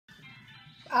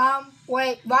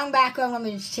Wait, wrong background. Let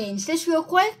me just change this real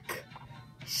quick.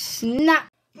 Snap.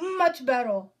 Much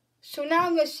better. So now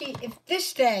I'm gonna see if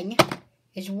this thing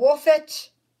is worth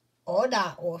it or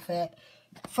not worth it.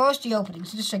 First, the opening.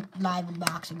 So just like live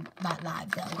unboxing, not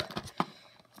live though.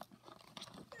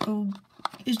 Oh,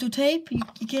 is there tape?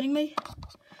 You kidding me?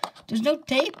 There's no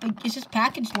tape. It's just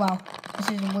packaged well. This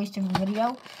is a waste of a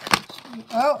video.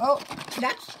 Oh,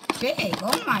 that's big.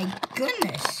 Oh my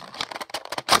goodness.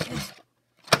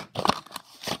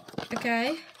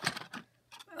 Okay.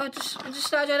 Oh, just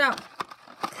start that out.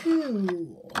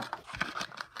 Cool.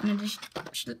 And then just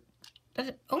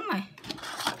oh my.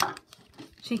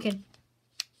 So you can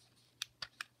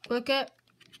click it,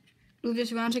 move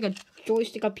this around like a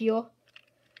joystick up here,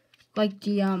 like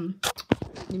the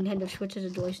Nintendo Switch has a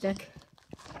joystick,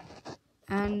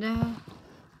 and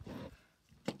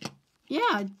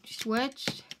yeah,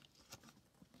 switch,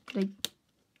 like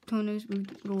turn this, move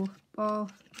the little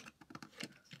ball.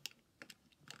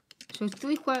 So it's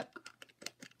really quick.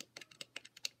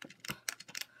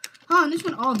 Oh, and this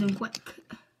one all of them quick.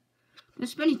 The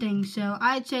spinny thing, so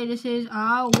I'd say this is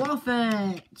worth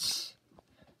it.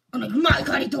 Oh, like my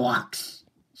God, it talks.